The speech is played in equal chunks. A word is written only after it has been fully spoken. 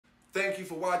Thank you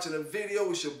for watching the video.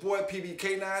 It's your boy PB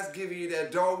Canines giving you that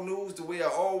dog news the way I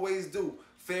always do.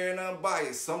 Fair and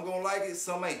unbiased. Some gonna like it,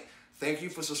 some ain't. Thank you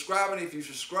for subscribing. If you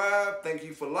subscribe, thank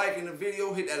you for liking the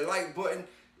video. Hit that like button.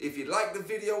 If you like the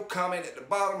video, comment at the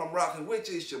bottom. I'm rocking with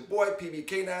you. It's your boy PB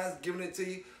Canines giving it to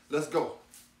you. Let's go.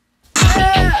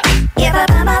 If I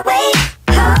find my way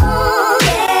home,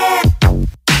 yeah.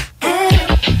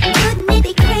 Wouldn't it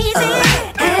be crazy?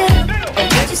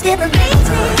 Would you still embrace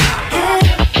me?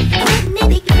 Wouldn't it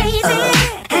be crazy?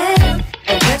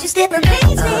 Would you still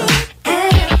embrace me?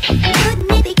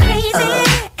 Wouldn't it be crazy?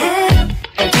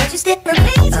 Would you still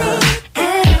embrace me?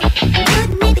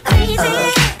 Wouldn't it be crazy?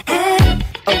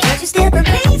 Would you still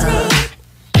embrace me?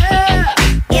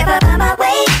 If I find my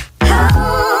way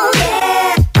home, yeah.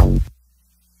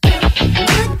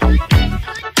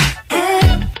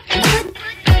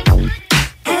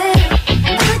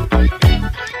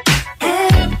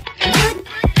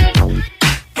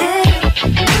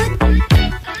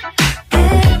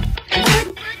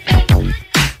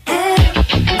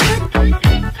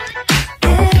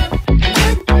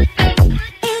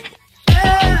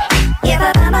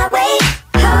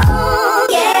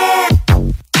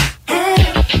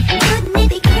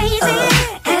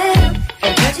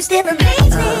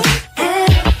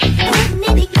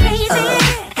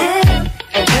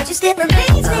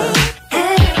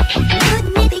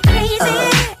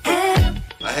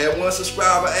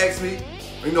 Subscriber asked me,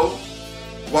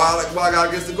 why I got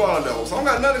against the Garner dogs. So I don't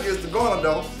got nothing against the Garner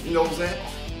dogs, you know what I'm saying?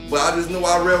 But I just know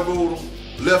I railroad them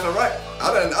left and right.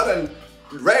 I done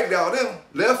ragdoll them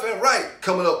left and right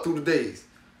coming up through the days.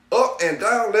 Up and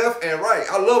down, left and right.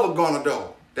 I love a Garner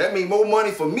dog. That means more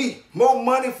money for me. More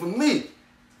money for me.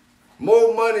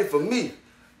 More money for me.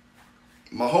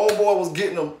 My homeboy was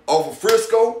getting them off of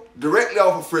Frisco, directly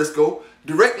off of Frisco,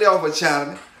 directly off of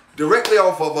China, directly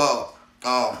off of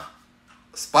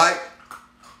Spike,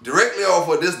 directly off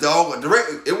of this dog, or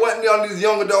directly, it wasn't on these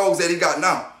younger dogs that he got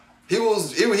now. He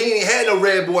ain't had no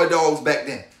red boy dogs back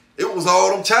then. It was all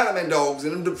them Chinaman dogs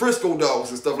and them the Frisco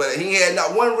dogs and stuff like that. He ain't had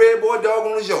not one red boy dog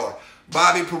on his yard.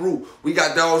 Bobby Peru. We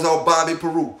got dogs off Bobby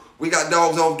Peru. We got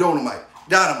dogs off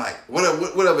Dynamite,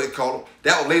 whatever they call them.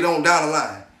 That was later on down the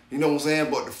line. You know what I'm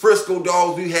saying? But the Frisco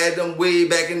dogs, we had them way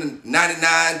back in the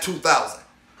 99, 2000.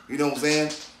 You know what I'm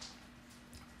saying?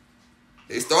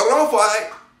 They started off all right,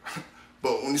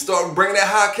 but when you start bringing that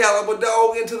high caliber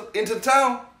dog into the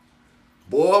town,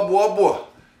 boy,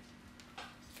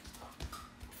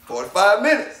 45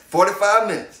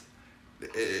 minutes,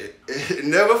 it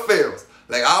never fails.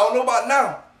 Like, I don't know about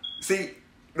now. See,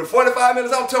 the 45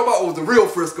 minutes I'm talking about was the real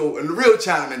Frisco and the real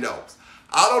Chinaman dogs.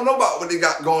 I don't know about what they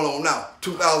got going on now,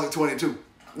 2022. You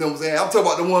know what I'm saying? I'm talking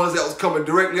about the ones that was coming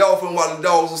directly off them while the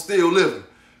dogs were still living.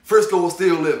 Frisco was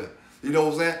still living. You know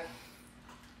what I'm saying?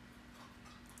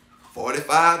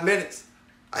 45 minutes.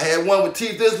 I had one with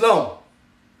teeth this long.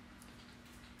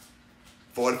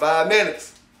 45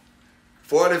 minutes.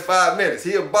 45 minutes.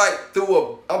 He'll bite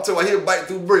through he'll bite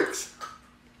through bricks.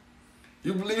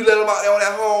 You let him out there on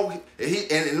that hog,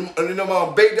 and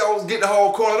them big dogs get the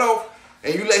hog cornered off,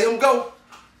 and you let him go.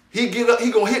 He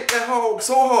gonna hit that hog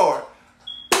so hard.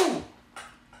 Ooh.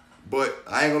 But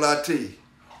I ain't gonna lie to you.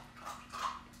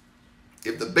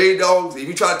 If the bay dogs, if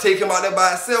you try to take him out there by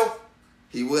himself,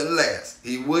 he wouldn't last.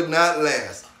 He would not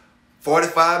last.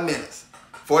 45 minutes.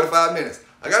 45 minutes.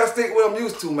 I gotta stick with what I'm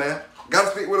used to, man.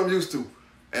 Gotta stick with what I'm used to.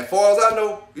 And far as I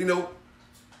know,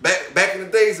 back in the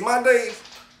days, my days,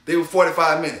 they were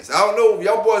 45 minutes. I don't know,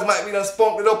 y'all boys might be done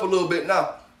spunked it up a little bit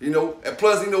now. And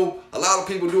plus, a lot of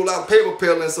people do a lot of paper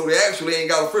peddling, so they actually ain't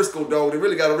got a Frisco dog. They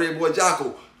really got a Red Boy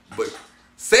Jocko. But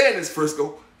saying it's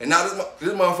Frisco, and now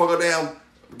this motherfucker damn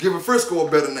giving Frisco a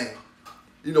better name.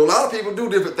 A lot of people do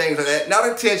different things like that. Not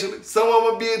intentionally. Some of them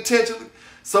will be intentionally.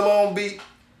 Some of them be,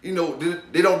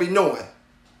 they don't be knowing.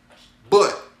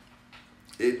 But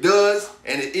it does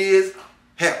and it is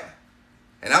happening.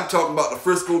 And I'm talking about the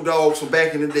Frisco dogs from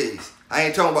back in the days. I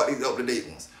ain't talking about these up-to-date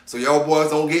ones. So y'all boys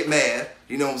don't get mad,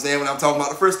 you know what I'm saying, when I'm talking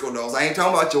about the Frisco dogs. I ain't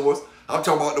talking about yours. I'm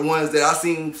talking about the ones that I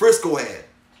seen Frisco had.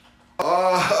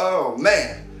 Oh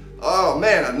man. Oh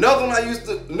man, another one I used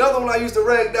to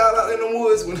rag down out in the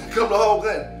woods when it come to hog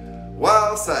hunting.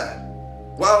 Wild side.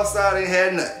 Wild side ain't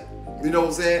had nothing. You know what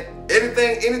I'm saying?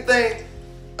 Anything,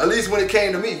 at least when it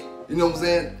came to me, you know what I'm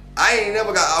saying? I ain't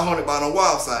never got out hunted by no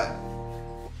wild side.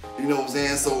 You know what I'm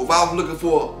saying? So if I was looking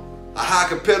for a high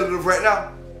competitive right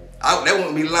now, that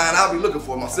wouldn't be the line I'll be looking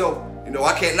for myself.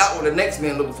 I can't knock what the next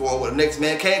man looking for. What the next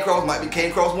man came across might be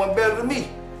came across one better than me.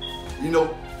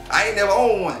 I ain't never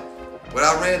owned one, but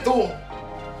I ran through them.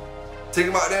 Take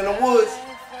them out there in the woods.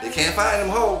 They can't find them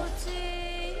hoes.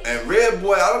 And Red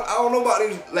Boy, I don't know about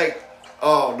these, like,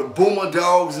 the Boomer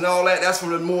dogs and all that. That's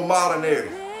from the more modern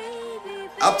area.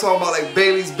 I'm talking about like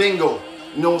Bailey's Bingo,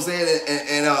 you know what I'm saying?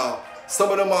 And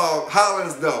some of them are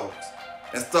Highlands dogs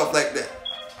and stuff like that.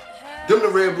 Them the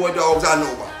Red Boy dogs I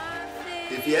know about.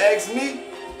 If you ask me,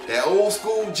 that old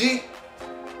school Jeep,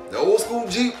 the old school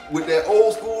Jeep with that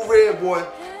old school Red Boy,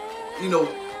 you know,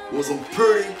 was some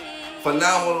pretty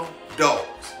phenomenal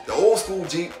dogs. The old school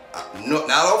Jeep, not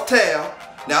off tail,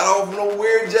 not off no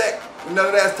weird jack, none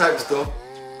of that type of stuff.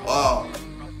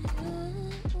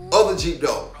 Other Jeep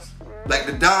dogs, like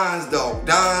the Don's dog,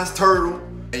 Don's Turtle.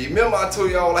 And you remember I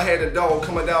told y'all I had a dog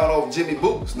coming down off Jimmy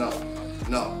Boots? No.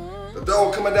 The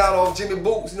dog coming down off Jimmy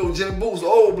Boots, you know Jimmy Boots,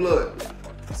 old blood,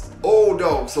 old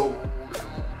dog. So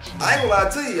I ain't gonna lie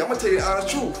to you, I'm gonna tell you the honest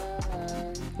truth.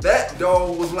 That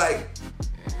dog was like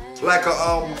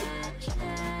a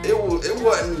it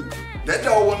wasn't, that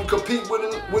dog wouldn't compete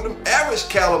with an average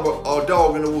caliber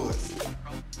dog in the woods.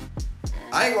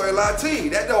 I ain't gonna lie to you,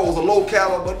 that dog was a low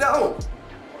caliber dog.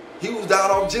 He was down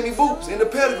off Jimmy Boots in the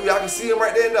pedigree. I can see him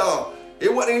right there in the,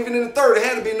 it wasn't even in the third, it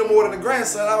had to be no more than the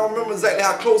grandson. I don't remember exactly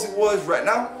how close he was right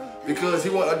now because he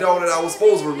wasn't a dog that I was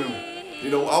supposed to remember. You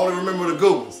know, I only remember the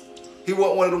good ones. He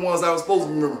wasn't one of the ones I was supposed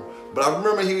to remember. But I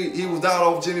remember he was down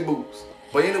off Jimmy Boots.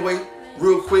 But anyway,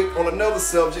 real quick on another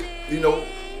subject, you know,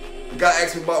 the guy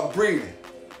asked me about breeding.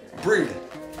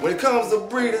 When it comes to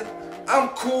breeding, I'm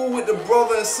cool with the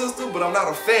brother and sister, but I'm not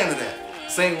a fan of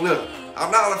that. Same litter. I'm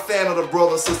not a fan of the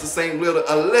brother and sister same litter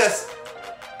unless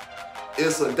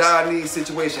it's a dire need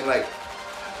situation like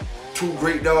two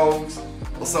great dogs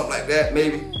or something like that,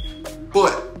 maybe.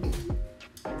 But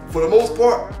for the most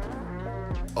part,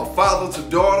 a father to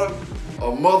daughter,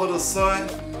 a mother to son,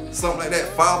 something like that,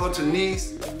 father to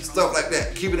niece, stuff like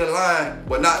that. Keep it in line,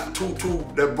 but not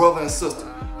their brother and sister.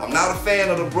 I'm not a fan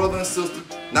of the brother and sister.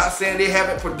 Not saying they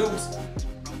haven't produced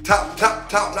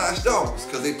top-notch dogs,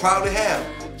 because they probably have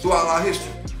throughout our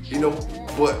history, you know.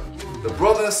 But the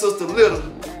brother and sister litter,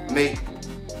 mate,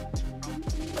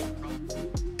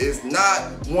 is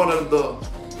not one of the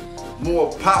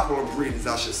more popular breeders,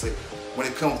 I should say, when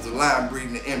it comes to line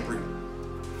breeding and inbreeding.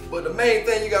 But the main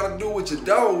thing you gotta do with your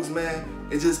dogs, man,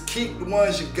 is just keep the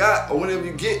ones you got, or whenever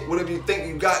you get, whatever you think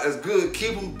you got that's good,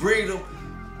 keep them, breed them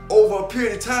over a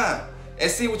period of time and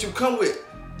see what you come with.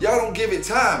 Y'all don't give it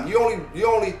time. You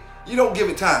don't give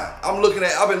it time. I've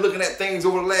been looking at things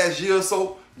over the last year or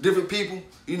so, different people,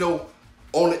 you know,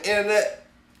 on the internet,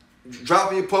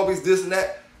 dropping your puppies, this and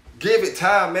that. Give it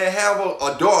time, man. Have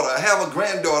a daughter, have a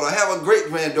granddaughter, have a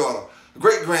great-granddaughter,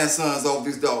 great-grandsons of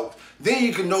these dogs. Then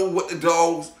you can know what the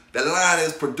dogs, the line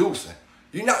is producing.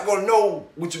 You're not gonna know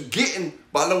what you're getting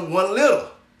by no one litter.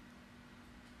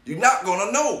 You're not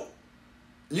gonna know.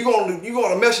 You're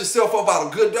gonna mess yourself up out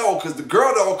a good dog, because the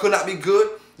girl dog could not be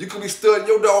good. You could be studying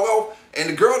your dog off, and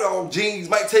the girl dog genes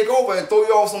might take over and throw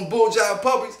you off some bull jive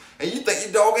puppies, and you think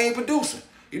your dog ain't producing.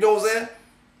 You know what I'm saying?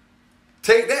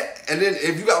 Take that, and then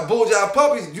if you got bull jive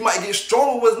puppies, you might get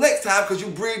stronger with next time because you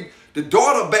breed the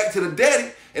daughter back to the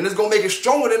daddy, and it's gonna make it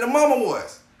stronger than the mama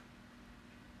was.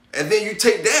 And then you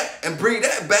take that and breed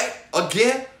that back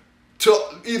again to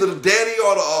either the daddy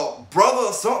or the brother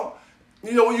or something.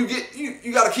 You know,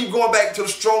 you gotta keep going back to the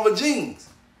stronger genes.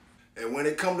 And when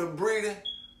it come to breeding,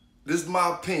 this is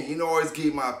my opinion. You know, I always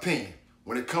give my opinion.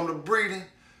 When it come to breeding,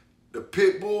 the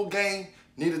pit bull game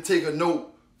need to take a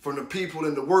note from the people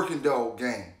in the working dog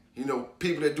game. You know,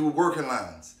 people that do working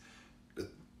lines.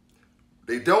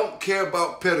 They don't care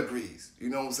about pedigrees. You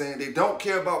know what I'm saying? They don't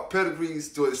care about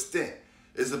pedigrees to an extent.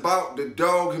 It's about the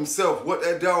dog himself, what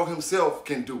that dog himself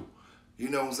can do. You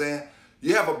know what I'm saying?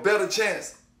 You have a better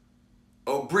chance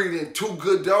of breeding two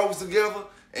good dogs together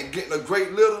and getting a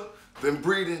great litter than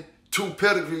breeding two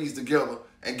pedigrees together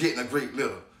and getting a great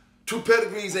litter. Two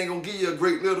pedigrees ain't gonna give you a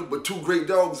great litter, but two great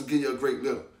dogs will give you a great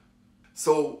litter.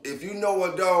 So if you know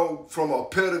a dog from a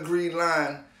pedigree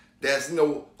line that's, you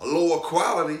know, a lower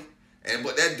quality,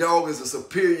 but that dog is a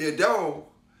superior dog,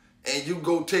 and you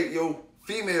go take your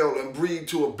female and breed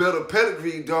to a better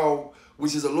pedigree dog,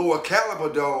 which is a lower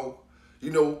caliber dog,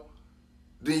 you know,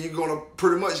 then you're gonna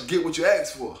pretty much get what you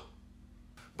asked for.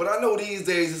 But I know these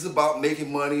days it's about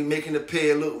making money, making the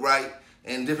pair look right,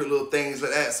 and different little things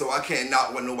like that, so I can't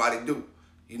knock what nobody do.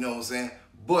 You know what I'm saying?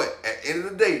 But at the end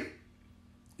of the day,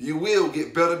 you will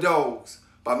get better dogs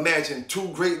by matching two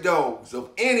great dogs of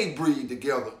any breed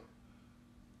together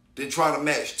than trying to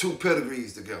match two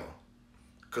pedigrees together.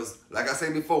 Because, like I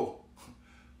said before,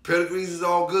 pedigrees is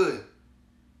all good,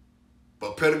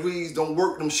 but pedigrees don't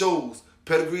work them shows.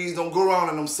 Pedigrees don't go around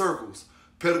in them circles.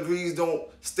 Pedigrees don't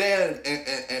stand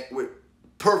and with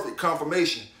perfect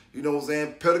conformation. You know what I'm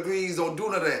saying? Pedigrees don't do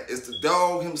none of that. It's the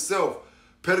dog himself.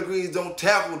 Pedigrees don't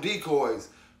tackle decoys.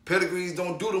 Pedigrees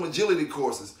don't do them agility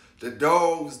courses. The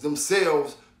dogs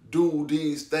themselves do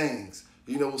these things.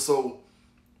 You know, so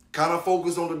kind of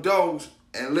focus on the dogs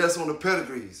and less on the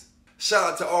pedigrees.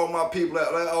 Shout out to all my people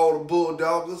out there, all the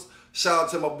bulldoggers. Shout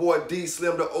out to my boy D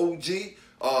Slim, the OG,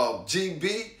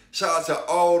 GB. Shout out to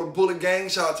all the bullet gang.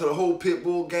 Shout out to the whole pit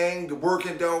bull gang, the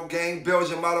working dog gang,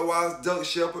 Belgian Malinois, Dutch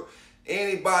Shepherd.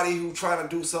 Anybody who trying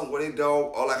to do something with their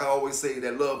dog, or like I always say,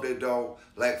 that love their dog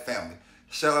like family.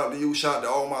 Shout out to you. Shout out to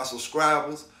all my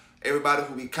subscribers. Everybody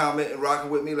who be commenting,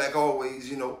 rocking with me like always,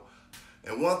 you know.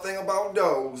 And one thing about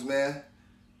dogs, man,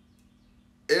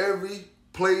 every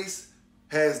place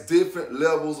has different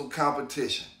levels of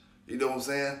competition. You know what I'm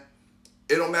saying?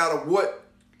 It don't matter what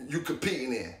you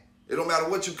competing in. It don't matter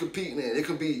what you competing in. It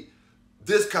could be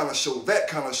this kind of show, that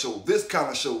kind of show, this kind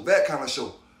of show, that kind of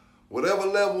show. Whatever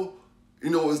level, you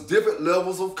know, it's different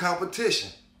levels of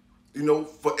competition, you know,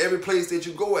 for every place that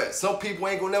you go at. Some people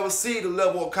ain't gonna never see the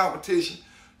level of competition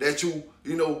that you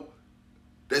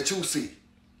see.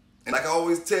 And like I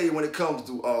always tell you when it comes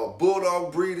to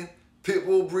bulldog breeding, pit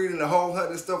bull breeding, and hog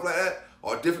hunting and stuff like that,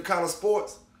 or different kind of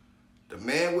sports, the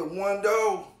man with one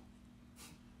dog.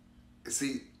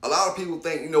 See, a lot of people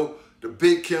think, you know, the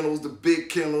big kennels, the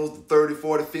 30,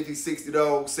 40, 50, 60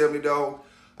 dogs, 70 dogs.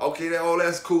 Okay,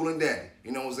 that's cool and dandy.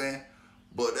 You know what I'm saying?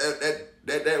 But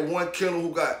that one kennel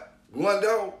who got one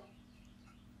dog,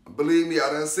 believe me, I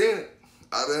done seen it.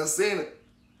 I done seen it.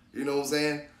 You know what I'm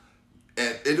saying?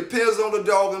 And it depends on the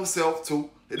dog himself too.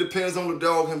 It depends on the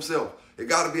dog himself. It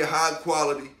got to be a high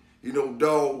quality, you know,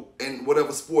 dog in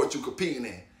whatever sport you're competing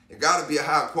in. It got to be a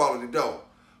high quality dog.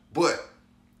 But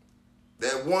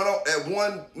that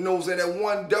one, you know what I'm saying, that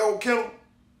one dog kennel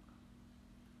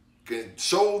can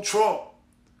show Trump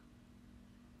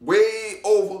way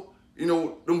over, you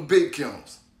know, them big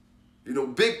kennels. You know,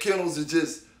 big kennels is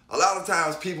just, a lot of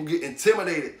times people get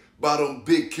intimidated by them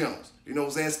big kennels. You know what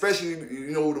I'm saying? Especially,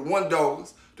 you know, the one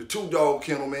dogs, the two dog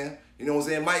kennel, man. You know what I'm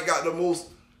saying? Mike got the most,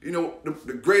 you know,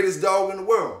 the greatest dog in the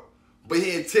world. But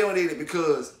he intimidated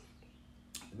because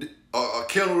a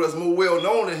kennel that's more well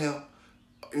known than him,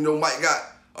 you know, Mike got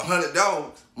 100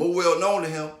 dogs, more well known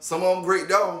than him. Some of them great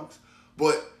dogs.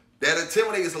 But that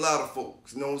intimidates a lot of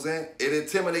folks. You know what I'm saying? It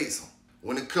intimidates them.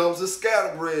 When it comes to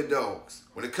scatterbred dogs,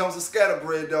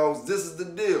 this is the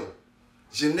deal.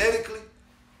 Genetically,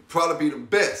 probably be the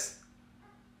best.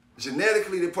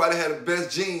 Genetically, they probably had the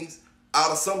best genes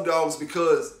out of some dogs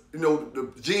because, you know,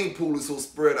 the gene pool is so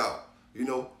spread out, you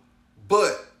know.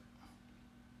 But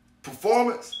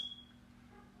performance,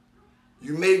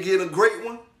 you may get a great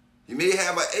one, you may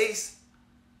have an ace,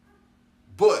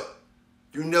 but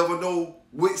you never know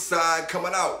which side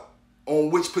coming out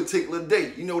on which particular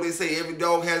day. You know, they say every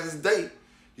dog has its day.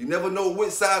 You never know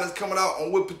which side is coming out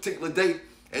on what particular day.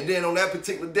 And then on that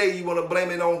particular day, you want to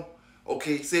blame it on,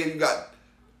 okay, say you got,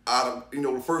 out of, you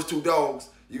know, the first two dogs,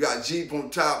 you got Jeep on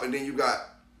top and then you got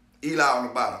Eli on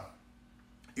the bottom.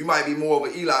 You might be more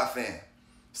of an Eli fan.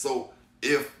 So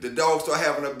if the dog start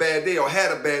having a bad day or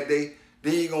had a bad day,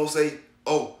 then you're going to say,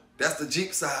 oh, that's the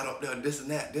Jeep side up there, this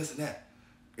and that, this and that.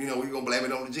 You know, you're going to blame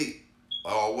it on the Jeep.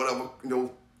 Or whatever, you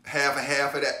know, half and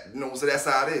half of that, you know, so that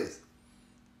side is.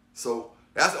 So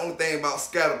that's the only thing about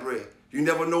scatterbred. You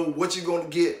never know what you're going to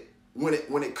get when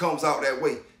it comes out that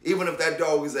way. Even if that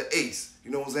dog is an ace, you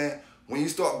know what I'm saying? When you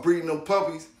start breeding them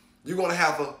puppies, you're going to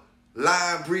have a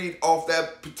line breed off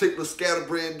that particular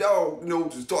scatterbred dog, you know,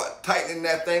 to start tightening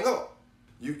that thing up.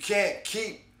 You can't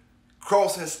keep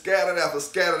crossing scattered after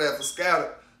scattered after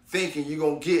scattered thinking you're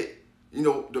going to get, you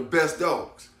know, the best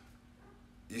dogs.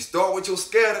 You start with your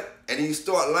scattered and then you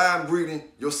start line breeding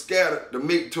your scattered to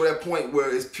make to that point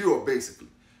where it's pure, basically.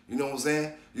 You know what I'm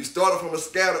saying? You started from a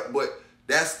scattered, but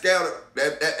that scattered,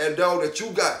 that dog that you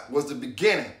got was the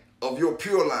beginning of your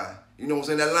pure line. You know what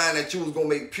I'm saying? That line that you was going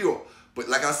to make pure. But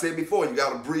like I said before, you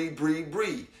got to breed, breed,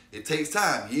 breed. It takes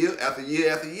time, year after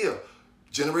year after year,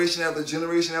 generation after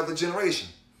generation after generation.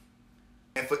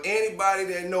 And for anybody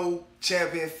that know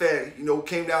Champion Fatty, you know,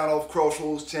 came down off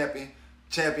Crossroads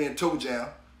Champion Toe Jam,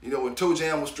 you know, and Toe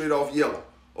Jam was straight off yellow.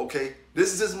 Okay,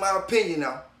 this is just my opinion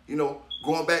now. You know,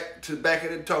 going back in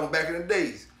the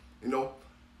days. You know,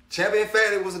 Champion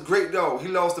Fatty was a great dog. He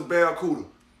lost to Barracuda.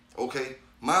 Okay,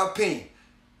 my opinion.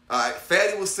 All right,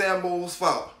 Fatty was Sambo's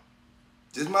father.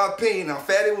 Just my opinion. Now,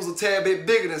 Fatty was a tad bit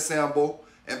bigger than Sambo,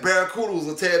 and Barracuda was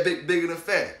a tad bit bigger than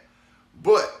Fatty.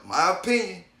 But my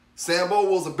opinion, Sambo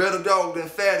was a better dog than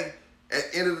Fatty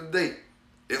at the end of the day.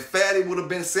 If Fatty would have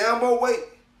been Sambo weight,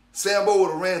 Sambo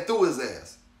would have ran through his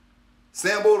ass.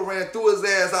 Sambo would have ran through his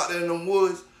ass out there in them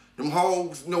woods, them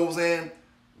hogs, you know what I'm saying,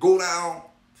 go down,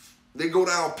 they go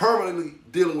down permanently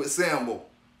dealing with Sambo.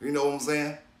 You know what I'm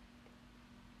saying?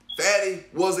 Fatty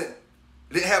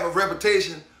didn't have a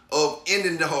reputation of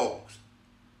ending the hogs.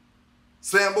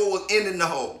 Sambo was ending the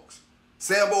hogs.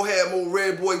 Sambo had more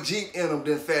Red Boy Jeep in him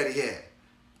than Fatty had.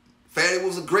 Fatty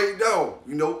was a great dog,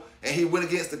 you know, and he went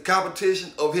against the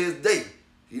competition of his day.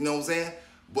 You know what I'm saying?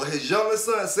 But his youngest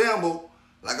son, Sambo,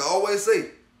 like I always say,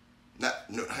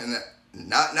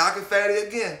 not knocking Fatty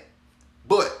again,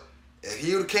 but if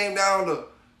he would have came down to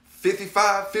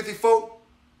 55, 54,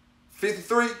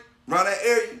 53, around that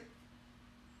area,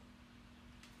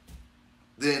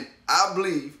 then I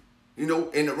believe, you know,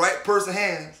 in the right person's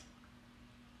hands,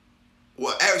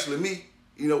 well, actually me,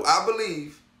 you know, I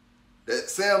believe that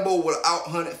Sambo would have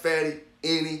out-hunted Fatty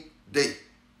any day.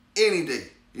 Any day.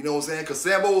 You know what I'm saying? Because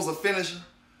Sambo was a finisher,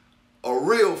 a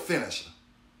real finisher.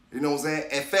 You know what I'm saying?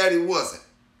 And Fatty wasn't.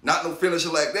 Not no finisher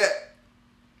like that.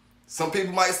 Some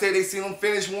people might say they seen him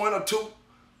finish one or two,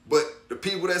 but the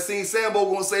people that seen Sambo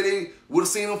gonna say they would have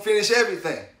seen him finish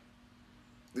everything.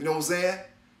 You know what I'm saying?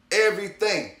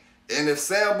 Everything. And if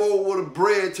Sambo would have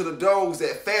bred to the dogs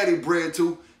that Fatty bred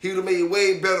to, he would have made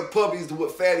way better puppies than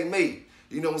what Fatty made.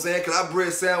 You know what I'm saying? Because I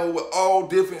bred Sambo with all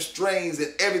different strains,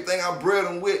 and everything I bred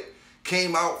him with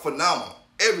came out phenomenal.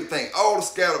 Everything, all the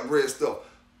scatterbred stuff.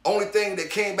 Only thing that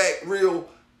came back real,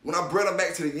 when I bred him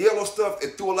back to the yellow stuff,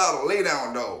 it threw a lot of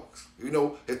lay-down dogs. You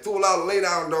know, it threw a lot of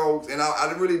lay-down dogs, and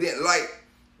I really didn't like,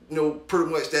 you know,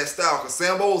 pretty much that style, because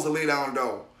Sambo was a lay-down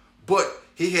dog. But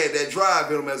he had that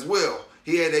drive in him as well.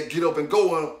 He had that get up and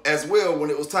go in him as well when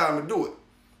it was time to do it.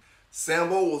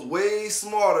 Sambo was way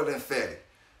smarter than Fatty.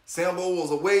 Sambo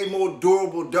was a way more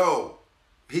durable dog.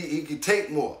 He could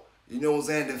take more, you know what I'm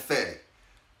saying, than Fatty.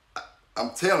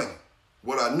 I'm telling you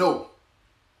what I know.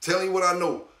 Telling you what I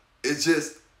know. It's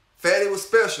just, Fatty was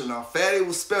special now. Fatty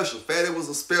was special. Fatty was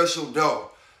a special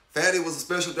dog. Fatty was a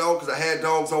special dog because I had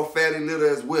dogs off Fatty litter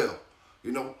as well.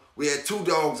 You know, we had 2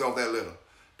 dogs off that litter.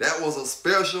 That was a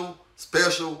special,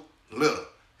 special litter.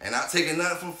 And not taking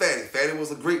nothing from Fatty. Fatty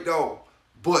was a great dog.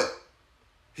 But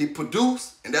he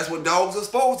produced, and that's what dogs are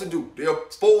supposed to do. They're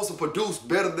supposed to produce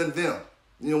better than them.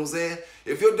 You know what I'm saying?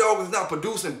 If your dog is not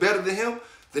producing better than him,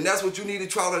 then that's what you need to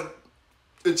try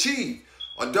to achieve.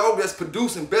 A dog that's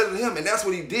producing better than him, and that's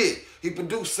what he did. He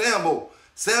produced Sambo.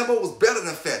 Sambo was better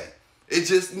than Fatty. It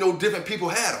just, you know, different people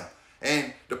had him.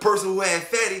 And the person who had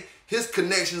Fatty, his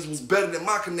connections was better than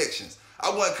my connections. I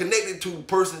wasn't connected to the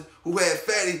person who had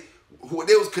Fatty, who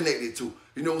they was connected to.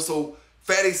 You know, so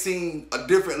Fatty seen a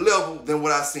different level than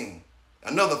what I seen.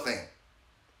 Another thing.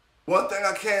 One thing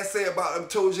I can say about them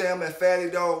Toe Jam and Fatty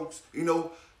dogs, you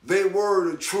know, they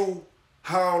were the true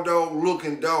hound dog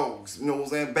looking dogs, you know what I'm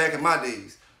saying, back in my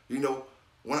days. You know,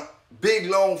 big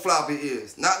long floppy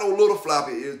ears, not no little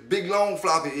floppy ears, big long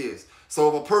floppy ears.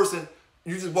 So if a person,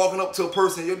 you just walking up to a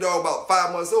person, your dog about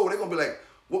 5 months old, they're gonna be like,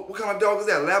 what kind of dog is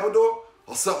that, Labrador?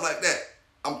 Or something like that.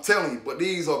 I'm telling you, but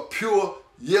these are pure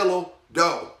yellow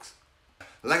dogs.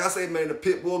 Like I say, man, the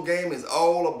pit bull game is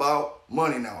all about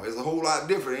money now. It's a whole lot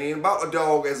different. It ain't about a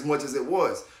dog as much as it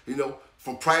was. You know,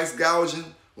 from price gouging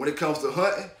when it comes to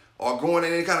hunting or going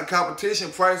in any kind of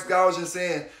competition, price gouging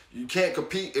saying you can't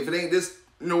compete if it ain't this,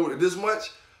 you know, this much,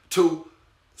 to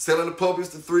selling the puppies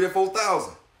to 3,000 or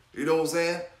 4,000. You know what I'm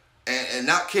saying? And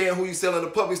not caring who you selling the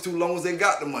puppies to, as long as they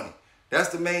got the money. That's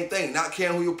the main thing. Not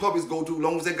caring who your puppies go to, as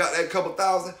long as they got that couple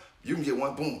thousand, you can get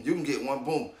one, boom. You can get one,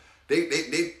 boom. They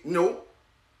you know,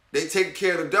 they take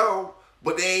care of the dog,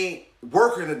 but they ain't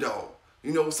working the dog.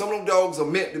 You know, some of them dogs are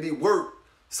meant to be worked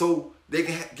so they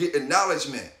can get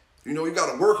acknowledgement. You know, you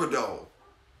got to work a dog,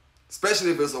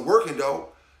 especially if it's a working dog.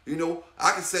 You know,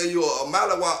 I can sell you a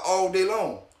Malinois all day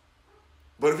long,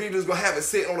 but if you just gonna have it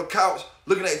sitting on the couch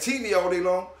looking at TV all day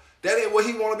long, that ain't what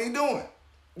he want to be doing.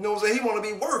 You know what I'm saying? He want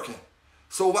to be working.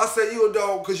 So if I sell you a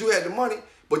dog because you had the money,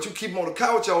 but you keep him on the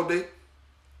couch all day,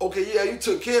 okay, yeah, you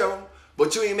took care of him,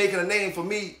 but you ain't making a name for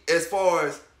me as far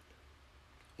as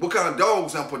what kind of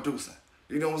dogs I'm producing.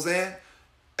 You know what I'm saying?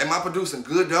 Am I producing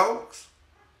good dogs?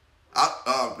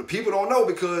 The people don't know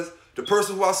because the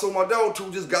person who I sold my dog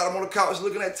to just got him on the couch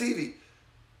looking at TV.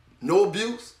 No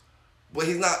abuse, but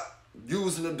he's not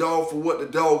using the dog for what the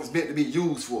dog is meant to be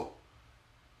used for.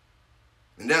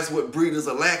 And that's what breeders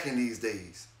are lacking these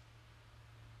days.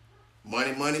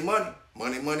 Money, money, money.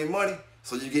 Money, money, money.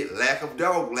 So you get lack of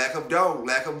dog, lack of dog,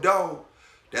 lack of dog.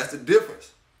 That's the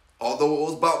difference. Although it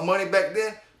was about money back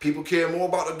then, people care more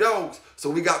about the dogs. So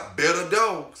we got better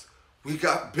dogs. We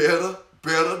got better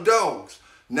dogs.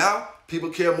 Now, people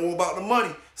care more about the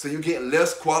money. So you get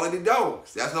less quality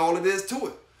dogs. That's all it is to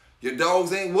it. Your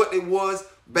dogs ain't what it was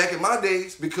back in my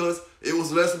days because it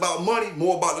was less about money,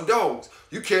 more about the dogs.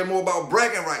 You care more about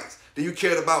bragging rights than you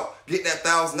cared about getting that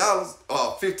 $1,000,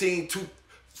 $1,500 to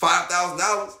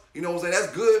 $5,000. You know what I'm saying?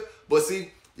 That's good. But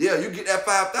see, yeah, you get that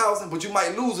 $5,000, but you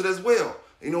might lose it as well.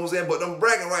 You know what I'm saying? But them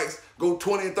bragging rights go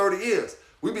 20 and 30 years.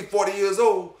 We be 40 years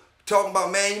old talking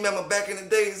about, man, you remember back in the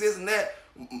days, this and that.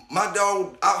 My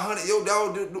dog out-hunted your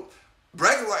dog.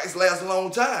 Bragging rights last a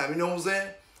long time, you know what I'm saying?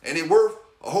 And they worth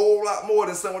a whole lot more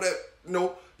than some of that, you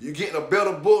know, you're getting a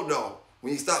better bulldog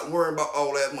when you stop worrying about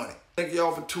all that money. Thank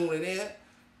y'all for tuning in.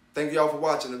 Thank y'all for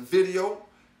watching the video.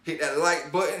 Hit that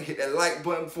like button. Hit that like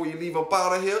button before you leave up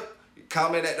out of here.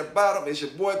 Comment at the bottom. It's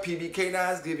your boy, PB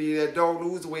Canines, giving you that dog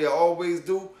news the way I always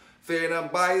do. Fair and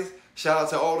unbiased. Shout out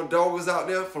to all the doggers out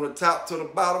there from the top to the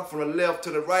bottom, from the left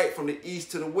to the right, from the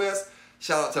east to the west.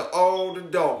 Shout out to all the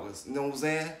doggers. You know what I'm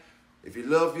saying? If you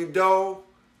love your dog,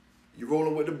 you're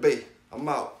rolling with the bait. I'm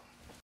out.